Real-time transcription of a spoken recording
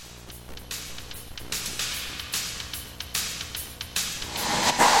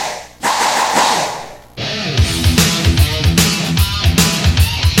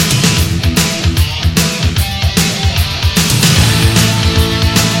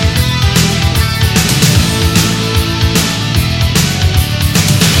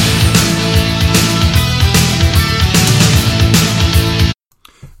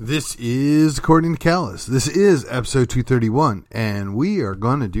This is According to Callus. This is episode 231, and we are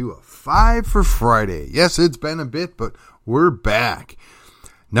going to do a 5 for Friday. Yes, it's been a bit, but we're back.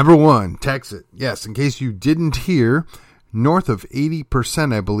 Number 1, Texas. Yes, in case you didn't hear, north of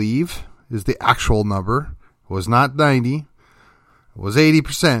 80%, I believe, is the actual number. It was not 90. It was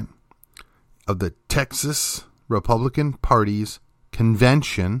 80% of the Texas Republican Party's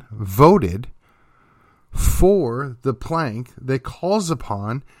convention voted for the plank that calls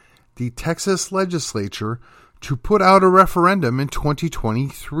upon the Texas legislature to put out a referendum in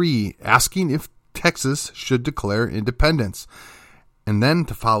 2023 asking if Texas should declare independence. And then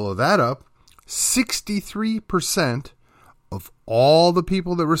to follow that up, 63% of all the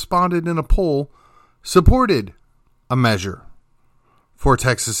people that responded in a poll supported a measure for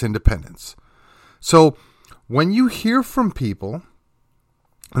Texas independence. So when you hear from people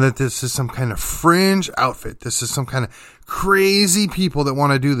that this is some kind of fringe outfit, this is some kind of crazy people that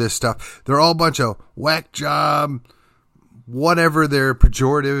want to do this stuff, they're all a bunch of whack job, whatever their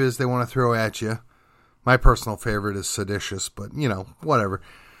pejorative is they want to throw at you. My personal favorite is seditious, but whatever.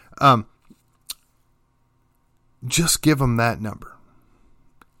 Just give them that number.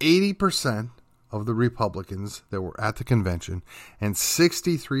 80% of the Republicans that were at the convention and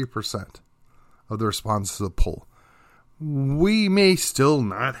 63% of the respondents to the poll. We may still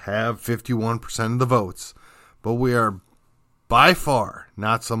not have 51% of the votes, but we are by far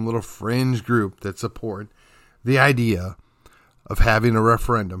not some little fringe group that support the idea of having a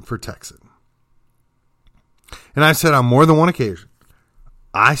referendum for Texas. And I've said on more than one occasion,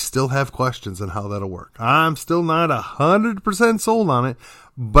 I still have questions on how that'll work. I'm still not 100% sold on it,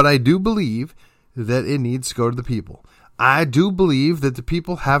 but I do believe that it needs to go to the people. I do believe that the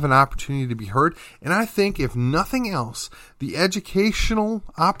people have an opportunity to be heard, and I think, if nothing else, the educational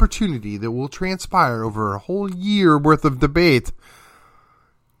opportunity that will transpire over a whole year worth of debate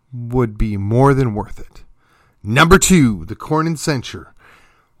would be more than worth it. Number 2, the Cornyn censure.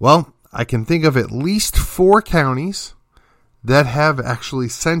 Well, I can think of at least 4 counties that have actually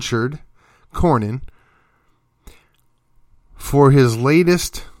censured Cornyn for his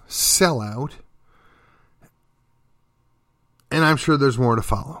latest sellout. And I'm sure there's more to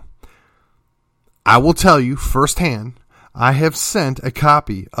follow. I will tell you firsthand, I have sent a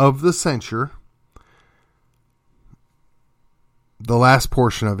copy of the censure, the last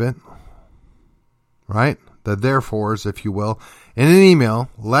portion of it, right? The therefores, if you will, in an email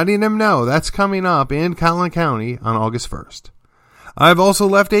letting him know that's coming up in Collin County on August 1st. I've also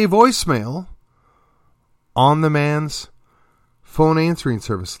left a voicemail on the man's phone answering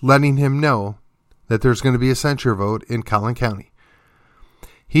service letting him know that there's going to be a censure vote in Collin County.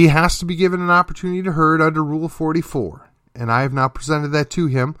 He has to be given an opportunity to heard under Rule 44, and I have not presented that to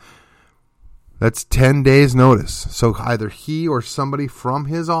him. That's 10 days notice. So either he or somebody from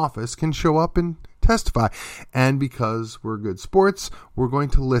his office can show up and testify. And because we're good sports, we're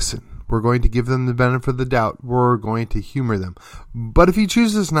going to listen. We're going to give them the benefit of the doubt. We're going to humor them. But if he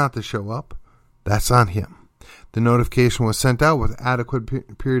chooses not to show up, that's on him. The notification was sent out with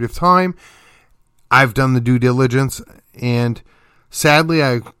adequate period of time. I've done the due diligence, and sadly,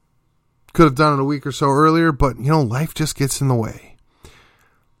 I could have done it a week or so earlier, but, life just gets in the way.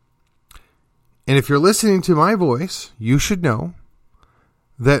 And if you're listening to my voice, you should know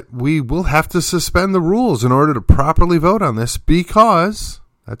that we will have to suspend the rules in order to properly vote on this, because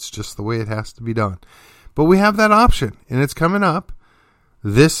that's just the way it has to be done. But we have that option, and it's coming up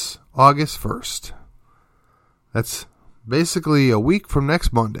this August 1st. That's basically a week from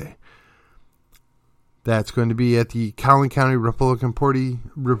next Monday. That's going to be at the Collin County Republican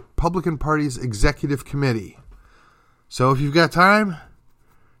Party's Executive Committee. So if you've got time,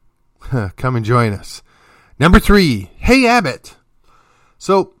 come and join us. Number 3, hey Abbott.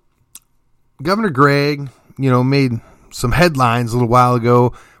 So Governor Gregg, made some headlines a little while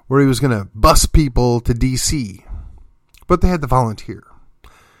ago where he was going to bus people to D.C., but they had to volunteer.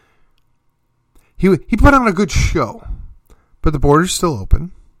 He put on a good show, but the border's still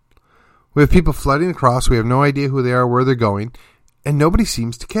open. We have people flooding across. We have no idea who they are, where they're going, and nobody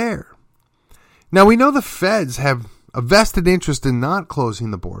seems to care. Now, we know the feds have a vested interest in not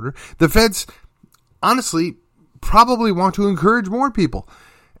closing the border. The feds, honestly, probably want to encourage more people.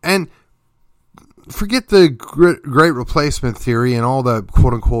 And forget the great replacement theory and all the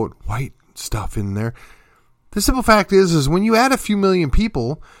quote-unquote white stuff in there. The simple fact is when you add a few million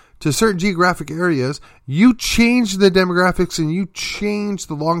people to certain geographic areas, you change the demographics and you change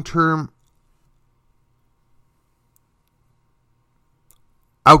the long-term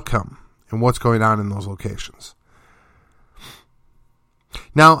outcome and what's going on in those locations.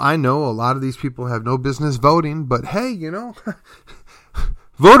 Now, I know a lot of these people have no business voting, but hey,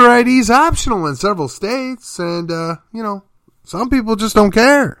 Voter ID is optional in several states, and, some people just don't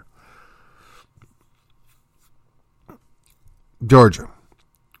care. Georgia.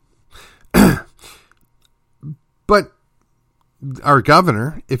 But our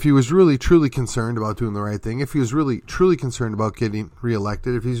governor, if he was really, truly concerned about doing the right thing, if he was really, truly concerned about getting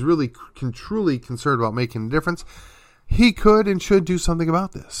reelected, if he's really, truly concerned about making a difference, he could and should do something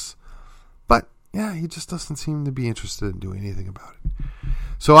about this. But, yeah, he just doesn't seem to be interested in doing anything about it.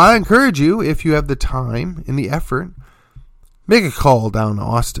 So I encourage you, if you have the time and the effort, make a call down to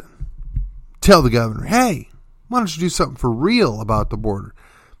Austin. Tell the governor, hey, why don't you do something for real about the border?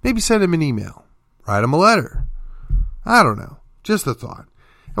 Maybe send him an email. Write him a letter. I don't know. Just a thought.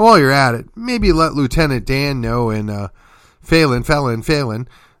 And while you're at it, maybe let Lieutenant Dan know and Phelan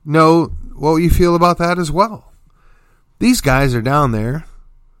know what you feel about that as well. These guys are down there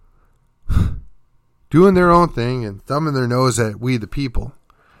doing their own thing and thumbing their nose at we the people.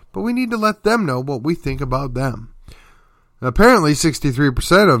 But we need to let them know what we think about them. Apparently,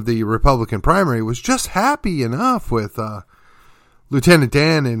 63% of the Republican primary was just happy enough with Lieutenant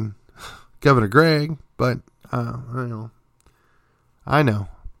Dan and Governor Greg, but I know.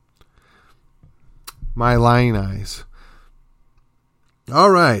 My lying eyes.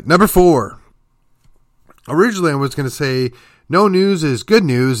 All right, number 4. Originally, I was going to say no news is good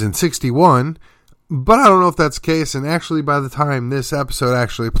news in 61, but I don't know if that's the case, and actually by the time this episode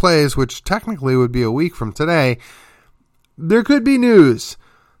actually plays, which technically would be a week from today, there could be news.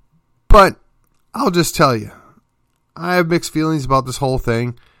 But I'll just tell you, I have mixed feelings about this whole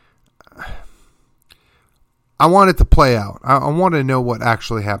thing. I want it to play out. I want to know what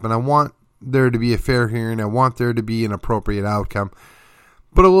actually happened. I want there to be a fair hearing. I want there to be an appropriate outcome.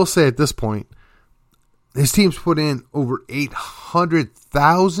 But I will say at this point, his team's put in over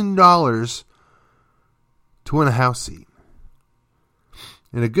 $800,000 to win a House seat.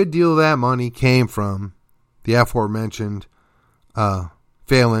 And a good deal of that money came from the aforementioned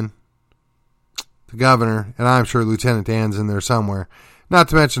Phelan, the governor, and I'm sure Lieutenant Dan's in there somewhere. Not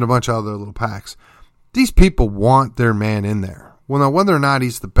to mention a bunch of other little PACs. These people want their man in there. Well, now, whether or not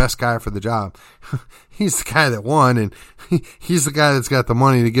he's the best guy for the job, he's the guy that won, and he's the guy that's got the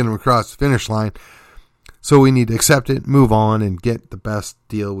money to get him across the finish line. So we need to accept it, move on, and get the best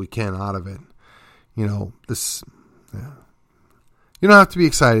deal we can out of it. You don't have to be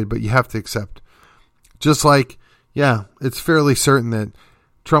excited, but you have to accept. Just like, it's fairly certain that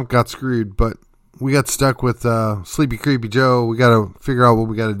Trump got screwed, but we got stuck with Sleepy Creepy Joe. We got to figure out what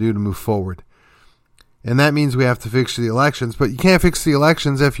we got to do to move forward. And that means we have to fix the elections, but you can't fix the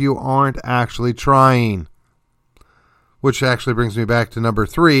elections if you aren't actually trying. Which actually brings me back to number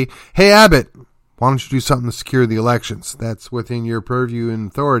 3. Hey, Abbott, why don't you do something to secure the elections? That's within your purview and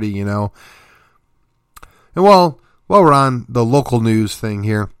authority, And while we're on the local news thing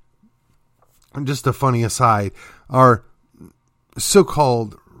here, just a funny aside, our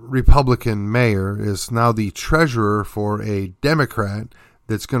so-called Republican mayor is now the treasurer for a Democrat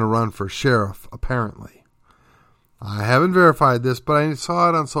that's going to run for sheriff, apparently. I haven't verified this, but I saw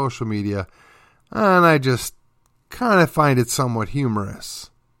it on social media, and I just kind of find it somewhat humorous.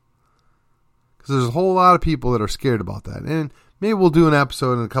 Because there's a whole lot of people that are scared about that. And maybe we'll do an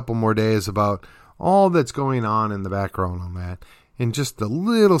episode in a couple more days about all that's going on in the background on that. And just a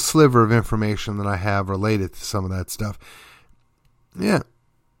little sliver of information that I have related to some of that stuff. Yeah.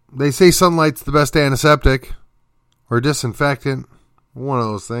 They say sunlight's the best antiseptic or disinfectant. One of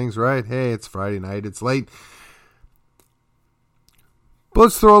those things, right? Hey, it's Friday night. It's late. But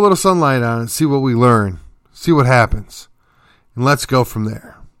let's throw a little sunlight on it and see what we learn. See what happens. And let's go from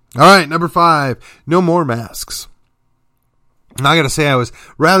there. All right, number 5. No more masks. And I got to say, I was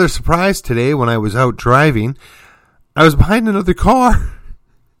rather surprised today when I was out driving. I was behind another car.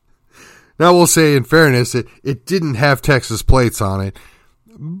 Now, we'll say, in fairness, it didn't have Texas plates on it.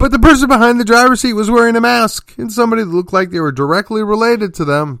 But the person behind the driver's seat was wearing a mask, and somebody that looked like they were directly related to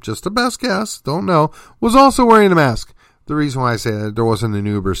them, just a best guess, don't know, was also wearing a mask. The reason why I say that, there wasn't an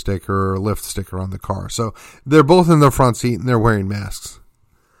Uber sticker or a Lyft sticker on the car. So they're both in the front seat, and they're wearing masks.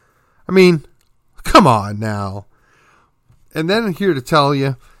 I mean, come on now. And then I'm here to tell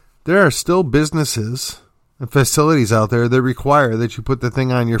you, there are still businesses and facilities out there that require that you put the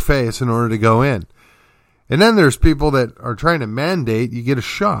thing on your face in order to go in. And then there's people that are trying to mandate you get a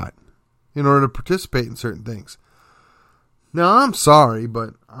shot in order to participate in certain things. Now, I'm sorry,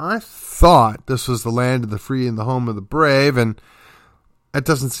 but I thought this was the land of the free and the home of the brave, and that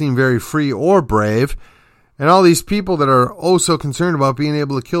doesn't seem very free or brave. And all these people that are oh so concerned about being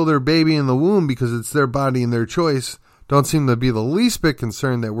able to kill their baby in the womb because it's their body and their choice don't seem to be the least bit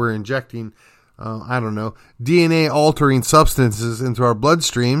concerned that we're injecting DNA altering substances into our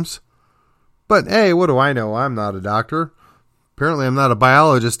bloodstreams. But hey, what do I know? I'm not a doctor. Apparently I'm not a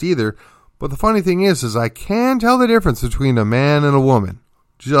biologist either. But the funny thing is I can tell the difference between a man and a woman.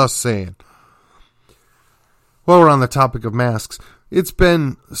 Just saying. While we're on the topic of masks, it's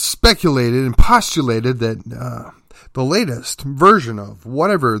been speculated and postulated that the latest version of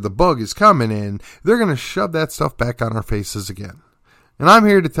whatever the bug is coming in, they're going to shove that stuff back on our faces again. And I'm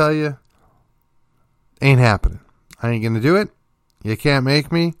here to tell you, ain't happening. I ain't going to do it. You can't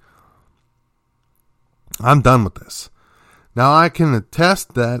make me. I'm done with this. Now I can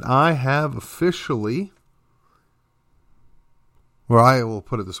attest that I have officially, or I will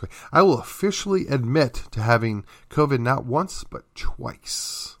put it this way, I will officially admit to having COVID not once, but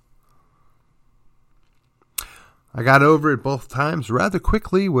twice. I got over it both times rather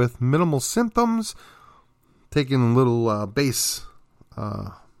quickly with minimal symptoms, taking little base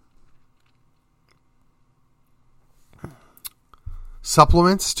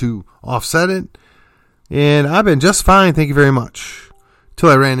supplements to offset it. And I've been just fine, thank you very much. Till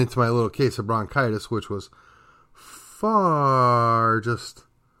I ran into my little case of bronchitis, which was far just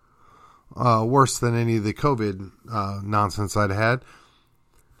worse than any of the COVID nonsense I'd had.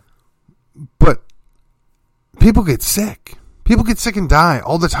 But people get sick. People get sick and die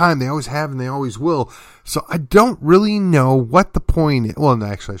all the time. They always have and they always will. So I don't really know what the point is. Well, no,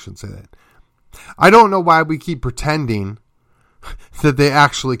 actually, I shouldn't say that. I don't know why we keep pretending that they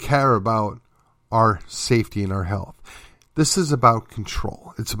actually care about our safety and our health. This is about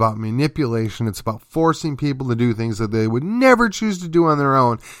control. It's about manipulation. It's about forcing people to do things that they would never choose to do on their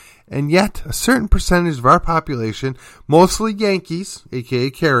own. And yet, a certain percentage of our population, mostly Yankees, aka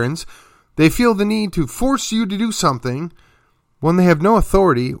Karens, they feel the need to force you to do something when they have no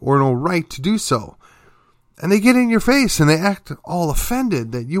authority or no right to do so. And they get in your face and they act all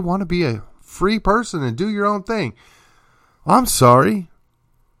offended that you want to be a free person and do your own thing. I'm sorry.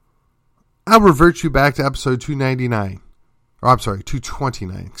 I'll revert you back to episode 299. Or I'm sorry,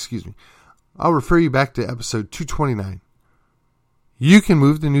 229, excuse me. I'll refer you back to episode 229. You can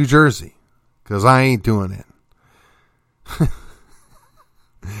move to New Jersey, because I ain't doing it.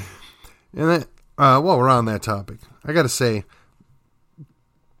 And that, while we're on that topic, I got to say,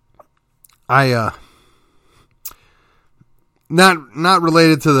 not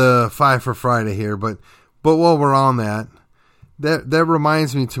related to the Five for Friday here, but while we're on that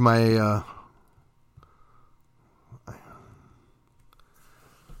reminds me to my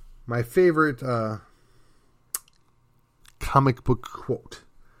my favorite comic book quote,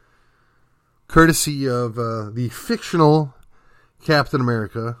 courtesy of the fictional Captain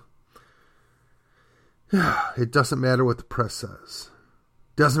America. It doesn't matter what the press says.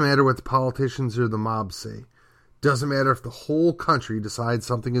 Doesn't matter what the politicians or the mob say. Doesn't matter if the whole country decides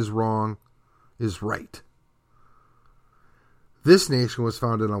something is wrong, is right. This nation was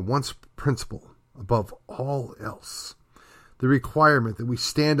founded on one principle above all else. The requirement that we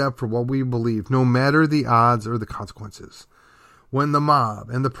stand up for what we believe, no matter the odds or the consequences. When the mob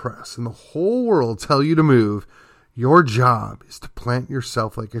and the press and the whole world tell you to move, your job is to plant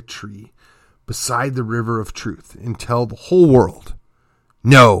yourself like a tree beside the river of truth and tell the whole world,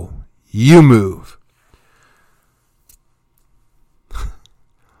 no, you move.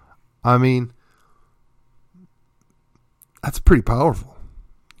 I mean, that's pretty powerful.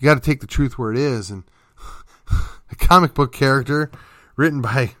 You got to take the truth where it is. And a comic book character written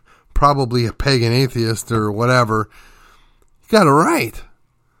by probably a pagan atheist or whatever, you got it right.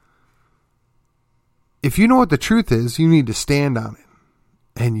 If you know what the truth is, you need to stand on it.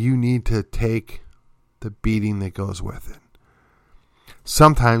 And you need to take the beating that goes with it.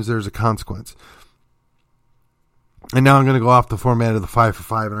 Sometimes there's a consequence. And now I'm going to go off the format of the 5 for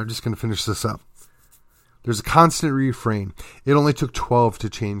 5, and I'm just going to finish this up. There's a constant refrain. It only took 12 to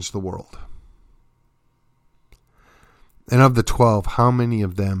change the world. And of the 12, how many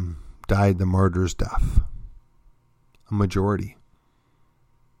of them died the martyr's death? A majority.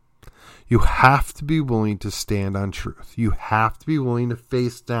 You have to be willing to stand on truth. You have to be willing to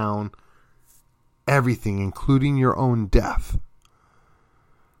face down everything, including your own death,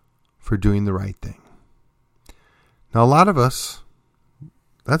 for doing the right thing. Now, a lot of us,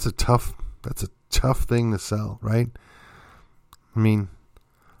 that's a tough thing to sell, right? I mean,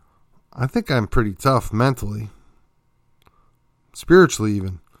 I think I'm pretty tough mentally, spiritually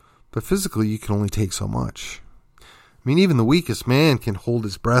even, but physically you can only take so much. I mean, even the weakest man can hold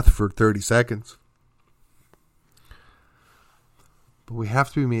his breath for 30 seconds. But we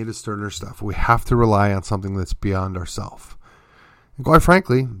have to be made of sterner stuff. We have to rely on something that's beyond ourselves. And quite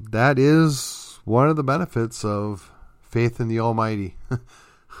frankly, that is one of the benefits of faith in the Almighty.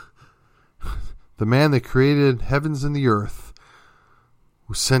 the man that created heavens and the earth,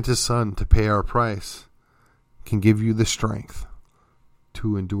 who sent his son to pay our price, can give you the strength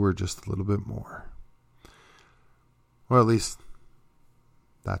to endure just a little bit more. Or at least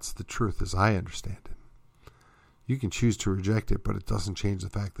that's the truth as I understand it. You can choose to reject it, but it doesn't change the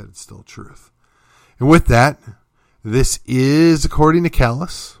fact that it's still truth. And with that, this is According to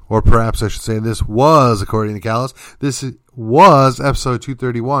Callus, or perhaps I should say this was According to Callus. This was episode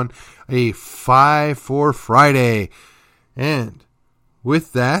 231, a 5-4 Friday. And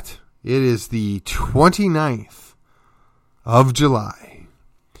with that, it is the 29th of July.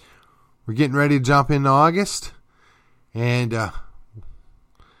 We're getting ready to jump into August. And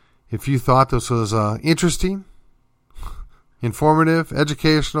if you thought this was interesting, informative,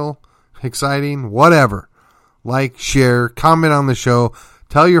 educational, exciting, whatever, like, share, comment on the show,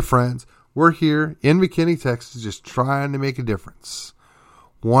 tell your friends. We're here in McKinney, Texas, just trying to make a difference.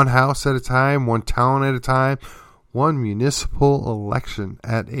 One house at a time, one town at a time, one municipal election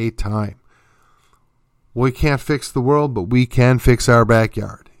at a time. We can't fix the world, but we can fix our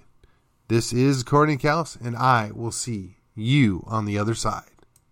backyard. This is According to Callus, and I will see you on the other side.